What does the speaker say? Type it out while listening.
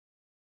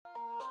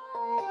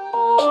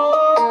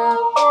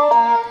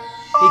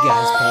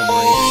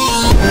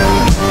guys,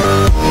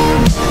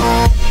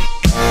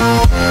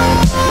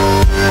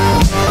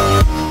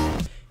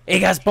 Hey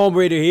guys, Palm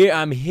Raider here.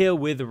 I'm here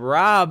with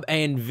Rob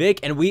and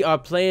Vic, and we are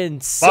playing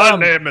some...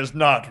 My name is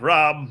not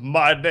Rob.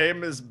 My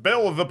name is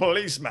Bill the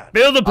Policeman.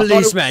 Bill the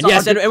Policeman,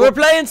 yes, and we're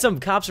playing some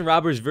Cops and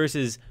Robbers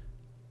versus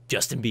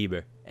Justin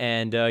Bieber.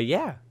 And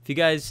yeah, if you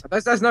guys...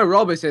 There's no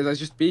Rob, it says, there's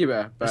just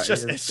Bieber. It's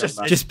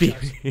just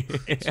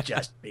Bieber. It's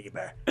just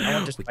Bieber. I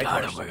want just we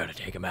got him, we're gonna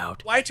take him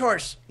out. White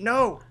horse.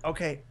 No.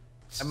 Okay.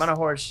 I'm on a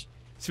horse.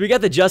 So we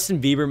got the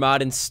Justin Bieber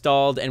mod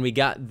installed, and we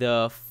got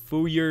the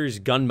Fuyer's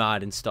gun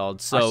mod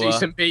installed. So I see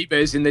some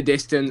Biebers in the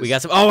distance. we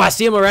got some. Oh, I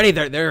see them already.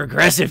 They're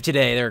aggressive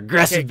today. They're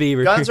aggressive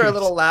Bieber. Guns are a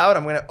little loud.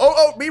 I'm gonna.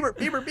 Oh,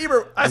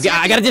 Bieber.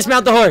 I gotta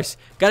dismount the horse.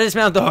 Gotta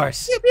dismount the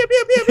horse. Pew, pew,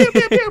 pew, pew, pew,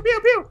 pew, pew,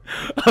 pew, pew.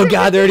 Oh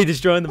God, they're already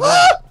destroying the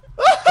mod.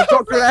 I've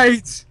got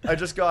grenades. I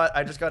just got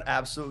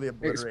absolutely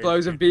obliterated.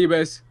 Explosive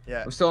Biebers.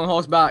 Yeah. I'm still on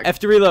horseback. F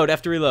to reload.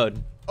 F to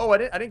reload. Oh, I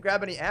didn't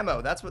grab any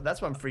ammo. That's what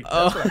I'm freaking.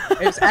 Oh.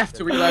 It's F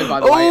to reload, by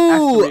the way. F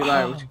to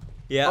reload.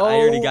 Yeah, I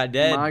already got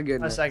dead. My A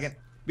goodness. second.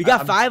 We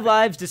got 5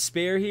 lives to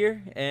spare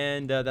here,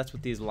 and that's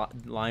what these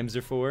limes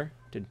are for.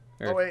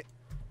 Oh wait.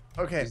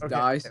 Okay. Just Okay.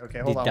 dies. Okay.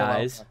 He Hold on.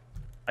 dies.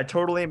 I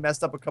totally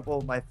messed up a couple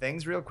of my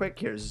things real quick.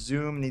 Here,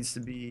 zoom needs to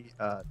be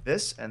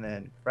this, and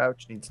then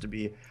crouch needs to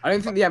be. I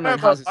don't think the M9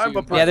 has a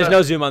zoom. Yeah, there's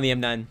no zoom on the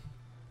M9.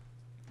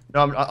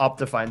 No, I'm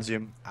Optifine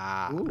zoom.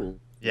 Ah. Ooh.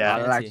 Yeah.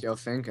 I like your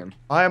thinking.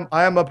 I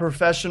am a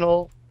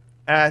professional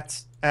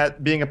at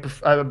being a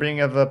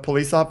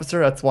police officer.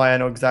 That's why I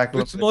know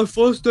exactly. It's my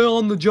first day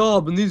on the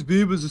job, and these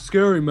Biebers are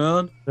scary,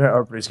 man. They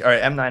are pretty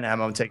scary. All right, M9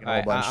 ammo. I'm taking a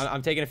whole bunch.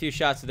 I'm taking a few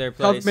shots to their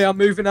Cover place. me, I'm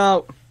moving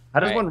out. How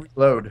does one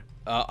reload?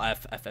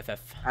 F. F.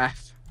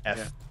 F. Yeah.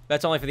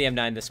 That's only for the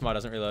M9. This mod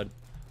doesn't reload.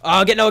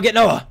 Oh, get Noah, get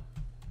Noah! All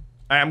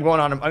right, I'm going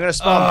on him. I'm gonna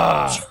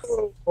spawn.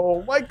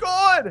 Oh my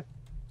god,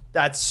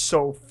 that's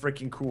so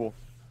freaking cool.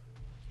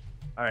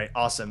 All right,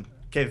 awesome.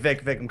 Okay,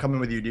 Vic, I'm coming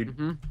with you,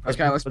 dude.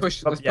 Okay, let's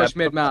push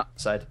mid map.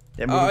 Side.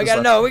 Yeah, Oh, I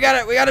gotta know. We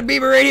got a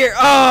Bieber right here.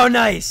 Oh,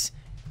 nice.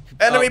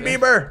 Enemy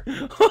Bieber.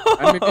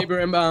 Enemy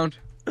Bieber inbound.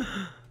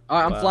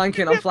 Alright, I'm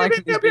flanking these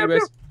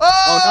Biebers.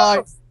 Oh, Oh,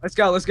 nice. Let's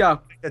go.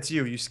 That's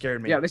you. You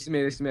scared me. Yeah, this is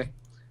me.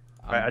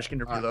 All right, I just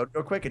gonna reload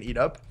real quick and eat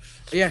up.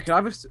 Yeah, can I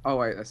have a... Oh,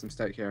 wait, there's some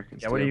steak here.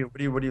 Yeah, what are you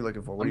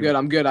looking for?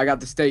 I'm good. I got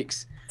the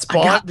steaks.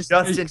 Spawn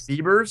Justin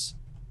Biebers.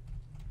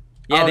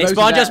 Yeah, Oh, they those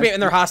spawn are just bad. me,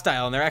 and they're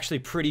hostile, and they're actually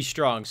pretty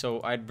strong.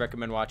 So I'd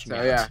recommend watching.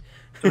 So yeah.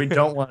 So we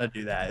don't want to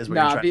do that. Is what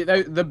Nah, you're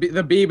trying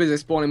the Biebers are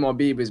spawning more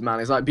Biebers, man.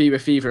 It's like Bieber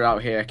fever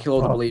out here. Kill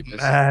all the believers.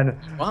 Man,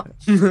 What?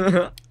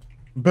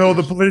 Bill,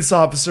 the police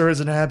officer,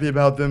 isn't happy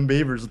about them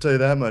beavers. I'll tell you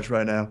that much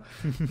right now.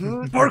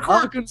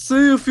 I can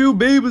see a few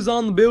Biebers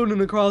on the building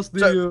across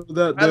the.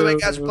 By the way,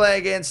 guys, we're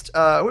playing against.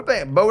 We're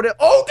playing Bodil.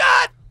 Oh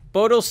God!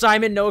 Bodil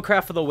Simon Noah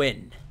Craft for the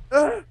win.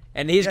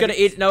 And he's gonna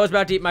eat. Noah's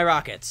about to eat my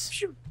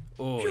rockets.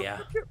 Oh yeah.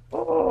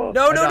 Oh,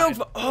 No.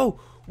 Oh,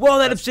 whoa!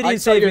 That obsidian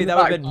saved me. That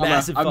would have been back.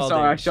 massive. I'm fall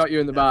sorry, I damage. shot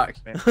you in the back.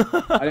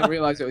 I didn't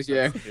realize it was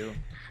you. Right,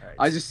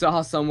 I just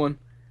saw someone,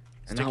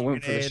 and I Sticky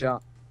went for the grenade.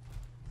 shot.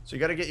 So you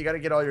gotta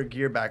get all your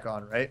gear back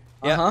on, right?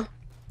 Yeah.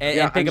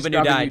 And pick up a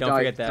new die. Don't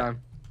forget that.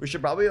 We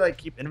should probably like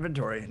keep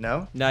inventory.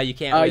 No? No, you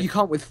can't. You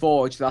can't with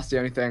Forge. That's the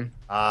only thing.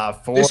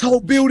 Four. This whole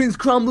building's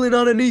crumbling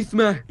underneath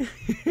me.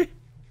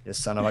 You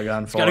son of a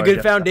gun. It's got a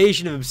good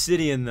foundation of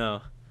obsidian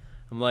though.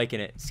 I'm liking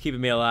it. It's keeping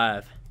me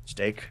alive.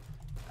 Steak.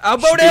 Oh,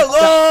 Bodil!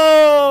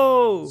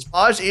 Whoa!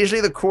 Smash is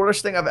easily the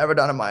coolest thing I've ever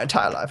done in my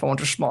entire life. I want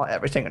to smash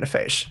everything in the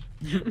face.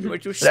 Would you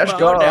Let's smell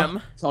go.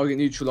 them? Target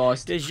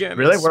neutralized. The Germans.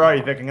 Really? Where are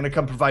you, Vic? I'm gonna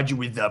come provide you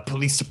with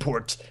police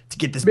support to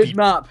get this Mid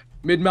map.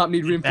 Mid map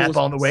need map reinforcements.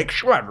 on the way.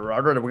 Sure,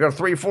 Roger. We got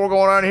a 3-4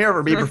 going on here.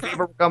 We're Bieber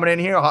fever coming in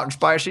here, hot and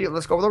spicy.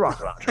 Let's go with the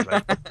rocket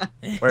launcher.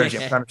 Man. Where is he?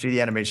 I'm trying to see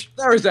the enemies.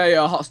 There is a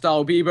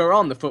hostile Bieber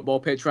on the football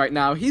pitch right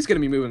now. He's going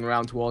to be moving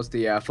around towards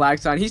the flag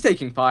sign. He's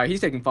taking fire.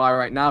 He's taking fire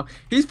right now.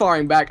 He's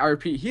firing back. I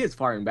repeat, he is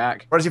firing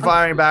back. What is he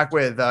firing back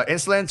with?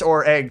 Insolence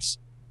or eggs?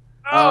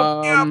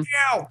 Oh,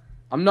 meow.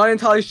 I'm not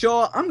entirely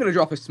sure. I'm going to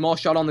drop a small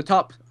shot on the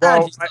top. Bro,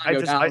 And he's gonna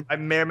go down. I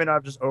may or may not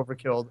have just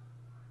overkilled.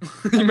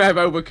 You may have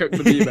overcooked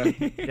the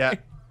Bieber. Yeah.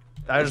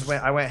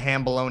 I went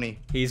ham bologna.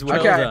 He's well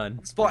Okay,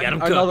 done. spotting Got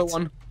him another cooked.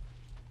 one.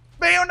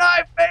 Bang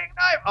knife.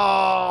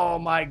 Oh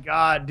my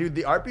god, dude,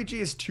 the RPG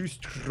is too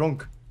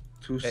strong.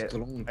 Too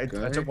strong. I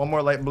took one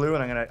more light blue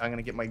and I'm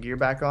gonna get my gear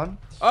back on.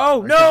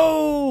 Oh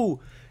no!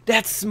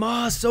 That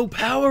Sma so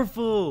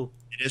powerful.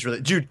 It is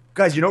really, dude.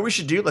 Guys, you know what we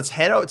should do? Let's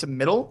head out to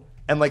middle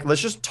and like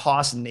let's just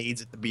toss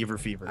nades at the beaver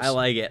fevers. I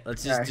like it.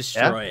 Let's just Okay.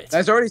 destroy it.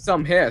 There's already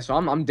some here, so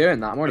I'm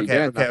doing that. I'm already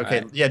doing that.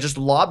 Okay. Yeah, just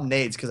lob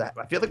nades because I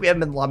feel like we haven't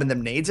been lobbing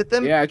them nades at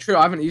them. Yeah, true.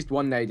 I haven't used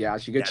one nade yet.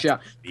 Actually, good That's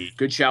shout. sweet.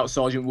 Good shout,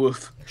 Sergeant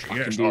Wolf. I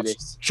Yes, can do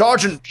this.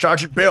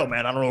 Sergeant Bill,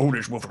 man. I don't know who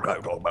this wolf guy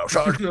talking about.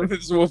 Sergeant.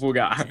 This is Wolf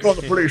guy. I've been on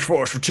the police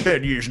force for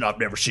 10 years and I've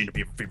never seen a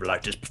beaver fever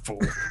like this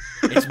before.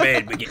 It's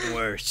bad, but getting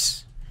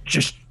worse.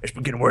 It's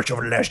been getting worse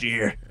over the last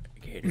year.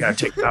 You gotta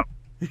take it out.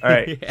 All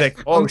right,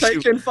 Vic. Oh, I'm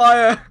shoot. taking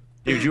fire.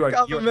 Dude, you are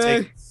Cover me.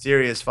 taking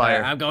serious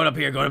fire. I'm going up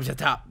here, going up to the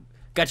top.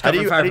 Got you How do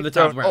covering you- fire how do from the you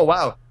top. throw- Oh,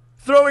 wow.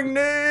 Throwing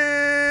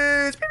nades!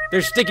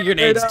 There's sticky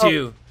grenades Straight up.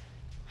 too.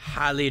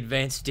 Highly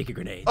advanced sticky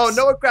grenades. Oh,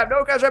 Noah crab's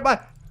right by.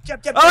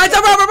 Jump. Oh, it's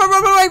a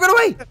run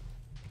away.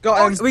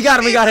 Got him. We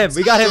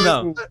got him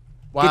though.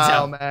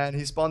 Wow, job. man,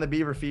 he spawned the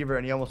beaver fever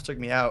and he almost took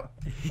me out.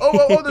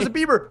 Oh, there's a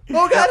beaver.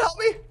 Oh God, help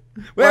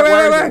me.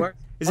 Where?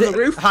 Is On it the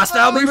roof?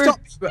 hostile beaver? Rooftop.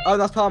 Oh,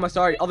 that's Palmer.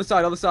 Sorry. Other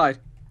side. It's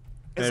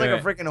Right,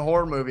 like right. a freaking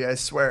horror movie, I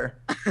swear.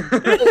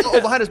 Oh,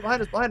 behind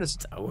us.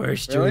 Our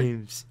worst Really?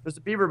 dreams. There's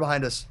a beaver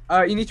behind us.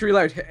 You need to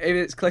reload. If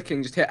it's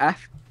clicking, just hit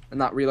F, and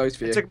that reloads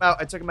for I you. took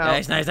him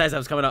out. Nice. I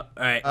was coming up.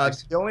 All right.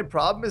 The only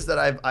problem is that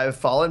I've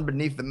fallen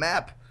beneath the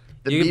map.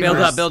 The You can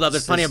beavers- build up.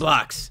 There's plenty of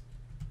blocks.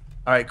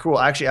 All right, cool.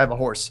 Actually, I have a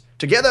horse.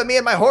 Together, me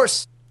and my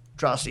horse.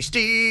 Trusty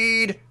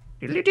steed.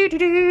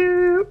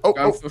 Doodly-doo-doo-doo. Go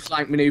Oh. for a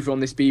flank maneuver on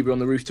this beaver on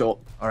the rooftop.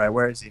 All right,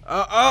 where is he?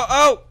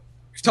 Oh.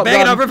 Rooftop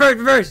Bang it up. garden.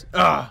 Reverse.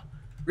 Oh.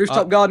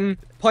 Rooftop garden.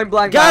 Point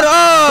blank. Got it.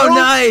 Oh, Oh.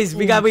 nice.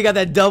 We got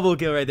that double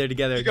kill right there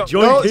together. go.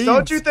 Joint Don't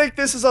teams. you think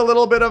this is a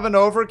little bit of an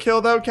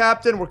overkill, though,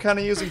 Captain? We're kind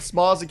of using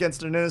smalls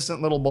against an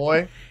innocent little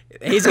boy.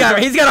 He's got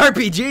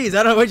RPGs.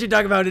 I don't know what you're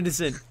talking about,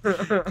 innocent.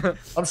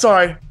 I'm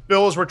sorry.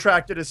 Bill has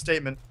retracted his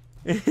statement.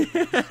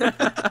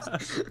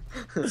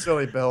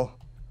 Silly Bill.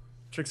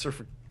 Tricks are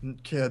for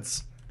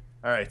kids.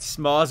 All right.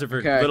 Smalls are for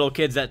Okay. little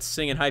kids that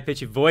sing in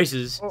high-pitched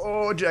voices.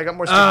 Oh, gee, I got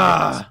more stuff.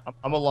 Ah.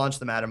 I'm gonna launch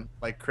them at him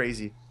like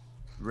crazy.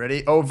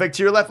 Ready? Oh, Vic,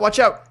 to your left. Watch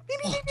out.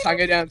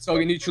 Tank it down. So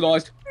get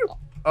neutralized.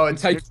 Oh,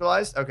 it's Take-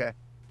 neutralized? Okay.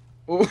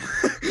 Oh.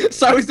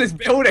 So is this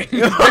building.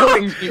 This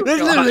building's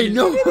There's literally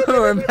neutralized. no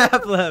more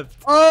map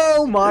left.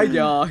 Oh my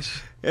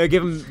gosh. Yeah,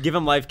 give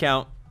him life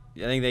count. I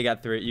think they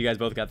got 3. You guys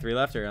both got 3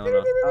 left, or I don't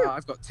know.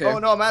 I've got 2. Oh,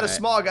 no, I'm out of Alright.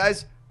 small,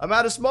 guys. I'm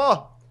out of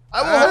small.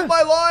 I will hold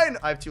my line.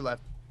 I have 2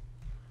 left.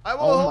 I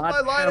will hold my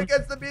line damn.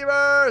 against the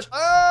beavers.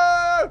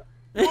 Oh!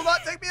 You will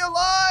not take me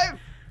alive.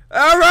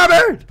 Oh,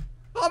 Robert!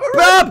 I'm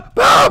a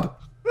Bob!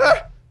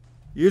 Ah!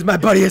 Use my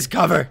buddy as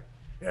cover.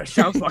 Yeah,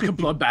 Sounds like a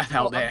bloodbath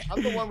out there.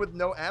 I'm the one with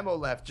no ammo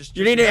left. Just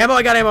You need ammo?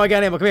 I got ammo.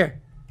 Come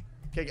here.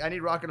 Okay, I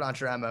need rocket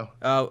launcher ammo.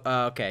 Oh,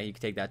 okay. You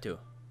can take that too.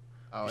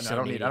 Oh, no, so I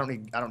don't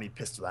needy. need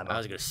pistol ammo. I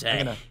was gonna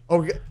say.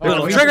 Oh, A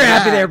little he's trigger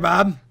happy bad. there,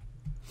 Bob.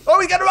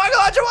 oh, he got a rocket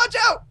launcher. Watch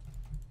out!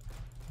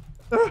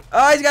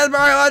 Oh, he's got the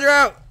rocket launcher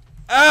out.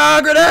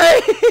 Oh,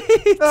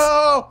 grenade!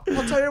 Oh,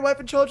 I'll tell your wife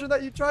and children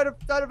that you tried to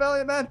die a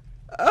valiant man.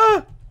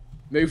 Oh,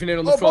 Moving in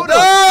on the Oh, front.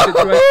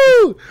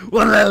 no!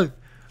 One of those.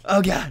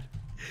 Oh, God.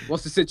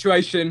 What's the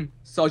situation,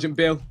 Sergeant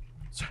Bill?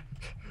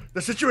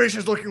 The situation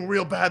is looking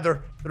real bad.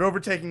 They're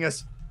overtaking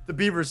us. The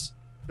beavers,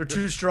 they're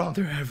too strong.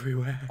 They're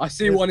everywhere. I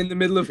see one in the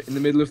middle of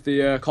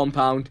the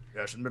compound.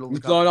 Yes, in the middle of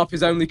He's the blowing up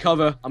his only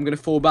cover. I'm gonna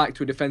fall back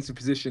to a defensive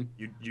position.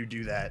 You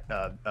do that,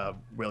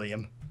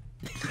 William.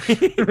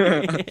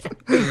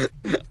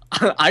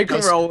 I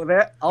can roll with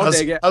it. I'll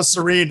dig it. How's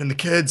Serene and the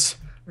kids?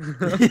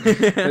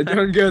 They're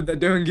doing good. They're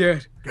doing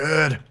good.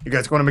 Good. You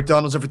guys going to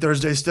McDonald's every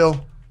Thursday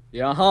still?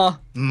 Yeah, huh?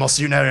 I'll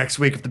see you next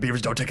week if the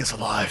beavers don't take us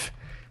alive.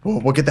 We'll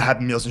get the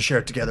Happy Meals and share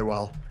it together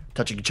while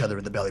touching each other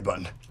in the belly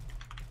button.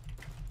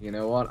 You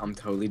know what? I'm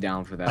totally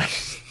down for that.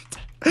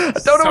 I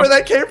don't know where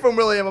that came from,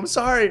 William. I'm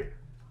sorry.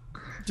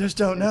 Just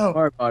don't know.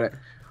 Sorry about it.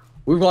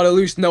 We've got to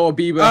loose Noah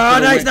Bieber. Oh,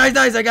 for the win.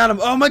 nice. I got him.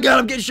 Oh, my God.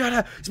 I'm getting shot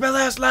at. It's my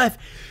last life.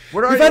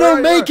 Where are If you? I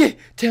don't Where are you? make it,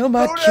 tell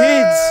my Oh,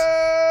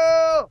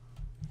 kids.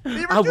 no!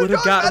 Beaver, I dude, would've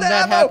go, gotten I'm out of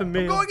that ammo. happen,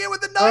 man. I'm going in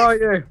with the knife. Where are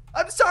you?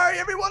 I'm sorry,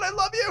 everyone. I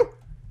love you.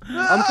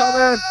 I'm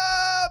coming.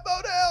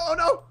 Bodell. Oh,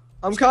 no.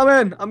 I'm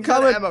coming. I'm He's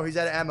out of coming. ammo. He's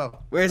out of ammo.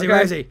 Where is he? Okay.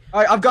 Where is he?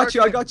 All right, I've got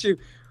you. I got you.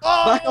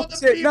 Oh, Back the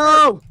opposite. beaver.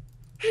 No!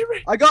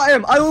 I got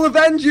him. I will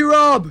avenge you,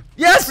 Rob.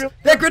 Yes!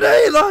 That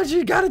grenade launcher.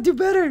 You gotta do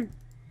better.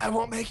 I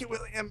won't make it,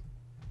 William.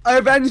 I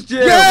avenged you.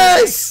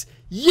 Yes!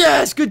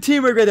 Yes! Good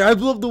teamwork right there. I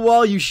blew up the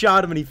wall. You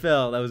shot him and he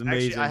fell. That was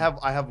amazing. Actually,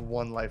 I have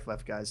 1 life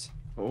left, guys.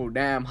 Oh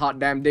damn! Hot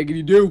damn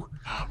diggity do.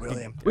 Ah,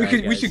 William. We Alright,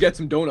 could we guys. should get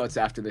some donuts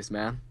after this,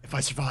 man. If I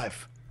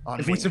survive, on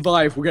If me. we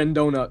survive, we're getting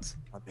donuts.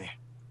 On me.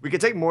 We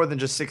could take more than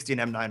just 16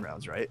 M9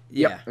 rounds, right?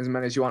 Yeah. Yep, as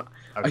many as you want.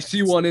 I Okay.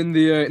 see one in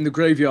the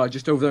graveyard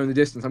just over there in the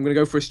distance. I'm gonna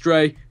go for a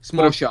stray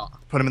small shot.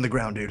 Put him in the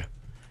ground, dude.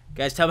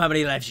 Guys, tell me how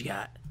many lives you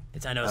got.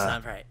 I know it's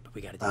not right, but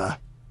we gotta do it.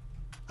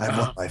 I have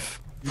 1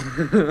 life.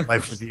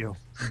 Life with you.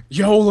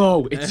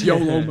 YOLO! It's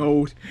YOLO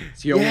mode.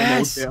 It's YOLO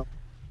Yes! mode. Bill.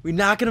 We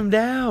knocking him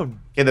down.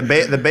 Okay,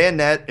 the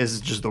bayonet is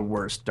just the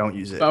worst. Don't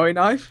use it. Bowie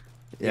knife.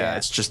 Yeah,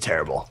 it's just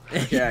terrible.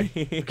 Okay.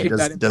 It Keep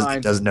that in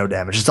mind. does no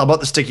damage. It's all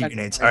about the sticky That's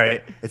grenades. fine. All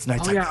right, it's Oh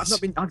nighttime. yeah, guys.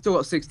 I've still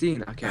got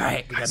 16. Okay. All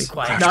right, we gotta be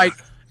quiet. Night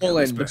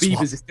falling. The Whisper.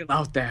 beavers are still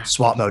out there.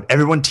 SWAT mode.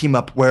 Everyone team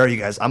up. Where are you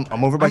guys? I'm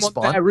over by I'm on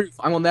spawn. their roof.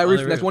 I'm on their On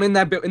roof. the There's roof. one in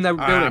their building.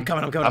 I'm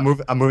coming.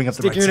 I'm moving up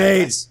the Stick right side.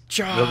 grenades.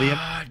 guys. William?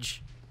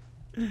 Charge.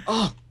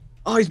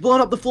 Oh, he's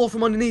blowing up the floor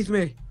from underneath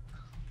me.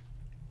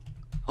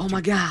 Oh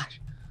my gosh.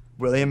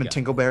 William and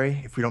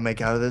Tinkleberry, if we don't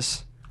make out of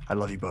this, I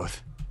love you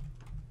both.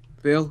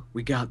 Bill,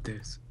 we got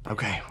this.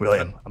 Okay,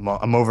 William,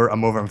 I'm over.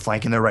 I'm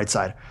flanking their right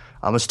side.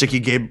 I'm a sticky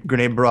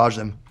grenade barrage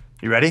them.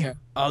 You ready? Okay.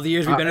 All the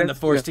years we've been in the it's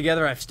force good.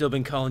 together, I've still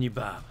been calling you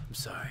Bob. I'm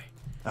sorry.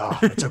 Oh,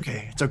 it's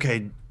okay. It's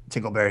okay,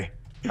 Tinkleberry.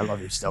 I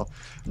love you still.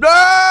 No!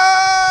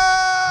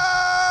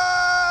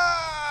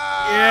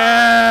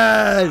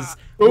 Yes.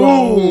 Boom.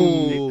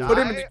 Ooh. Put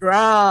him in the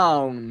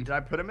ground. Did I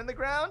put him in the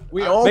ground?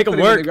 We all Make put him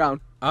him in work. the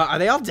ground. Are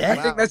they all dead?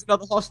 I think there's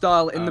another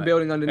hostile in the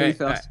building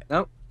underneath us.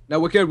 No, no,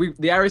 we're good.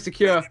 The area's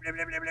secure.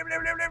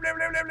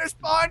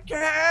 Spawn kill.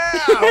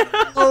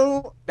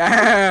 Oh,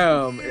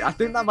 damn. I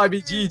think that might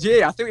be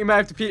GG. I think we might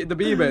have defeated the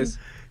Biebers.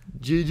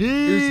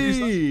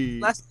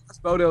 GG. Last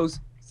photos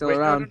still Wait,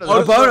 around. no.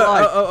 Oh, Photos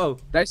alive. oh.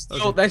 They're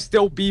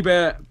still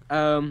Bieber.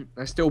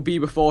 They're still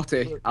Bieber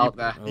 40 out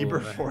there.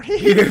 Bieber 40.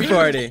 Bieber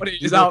 40. 40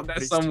 is out there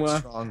 40's too somewhere.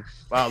 strong.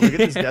 Wow, look at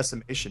this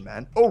decimation,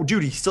 man. Oh,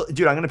 dude,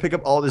 dude, I'm gonna pick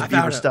up all this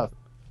Bieber stuff.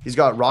 He's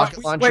got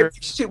rocket launcher.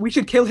 Wait, we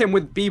should kill him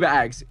with Bieber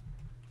eggs.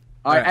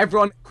 All right,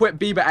 everyone, quit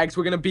Bieber eggs.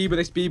 We're gonna Bieber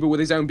this Bieber with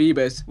his own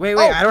Biebers. Wait,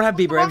 I don't have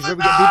Bieber eggs. Where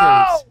we get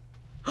Bieber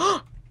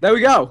eggs? There we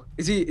go.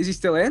 Is he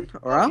still in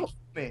or out?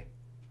 Me.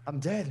 I'm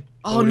dead.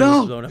 Oh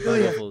no! No,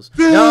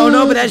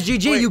 but that's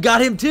GG. You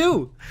got him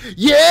too.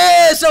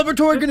 Yeah,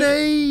 celebratory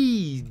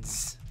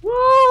grenades.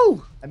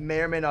 Woo! I may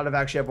or may not have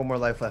actually have one more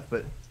life left,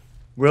 but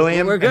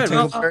William, We're good.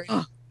 and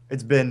Tingleberry,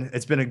 it's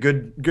been a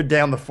good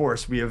day on the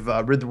force. We have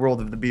rid the world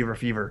of the Beaver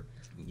fever.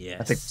 Yes.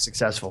 I think we're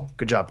successful.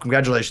 Good job.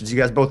 Congratulations. You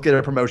guys both get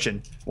a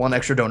promotion. 1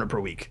 extra donor per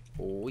week.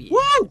 Oh, yeah.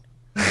 Woo!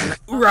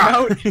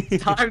 Now,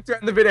 time to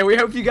end the video. We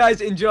hope you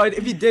guys enjoyed.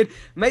 If you did,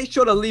 make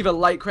sure to leave a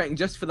like rating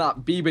just for that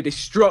Bieber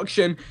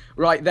destruction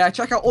right there.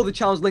 Check out all the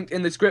channels linked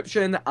in the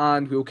description,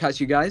 and we'll catch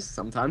you guys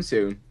sometime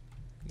soon.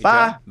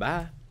 Bye.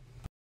 Bye.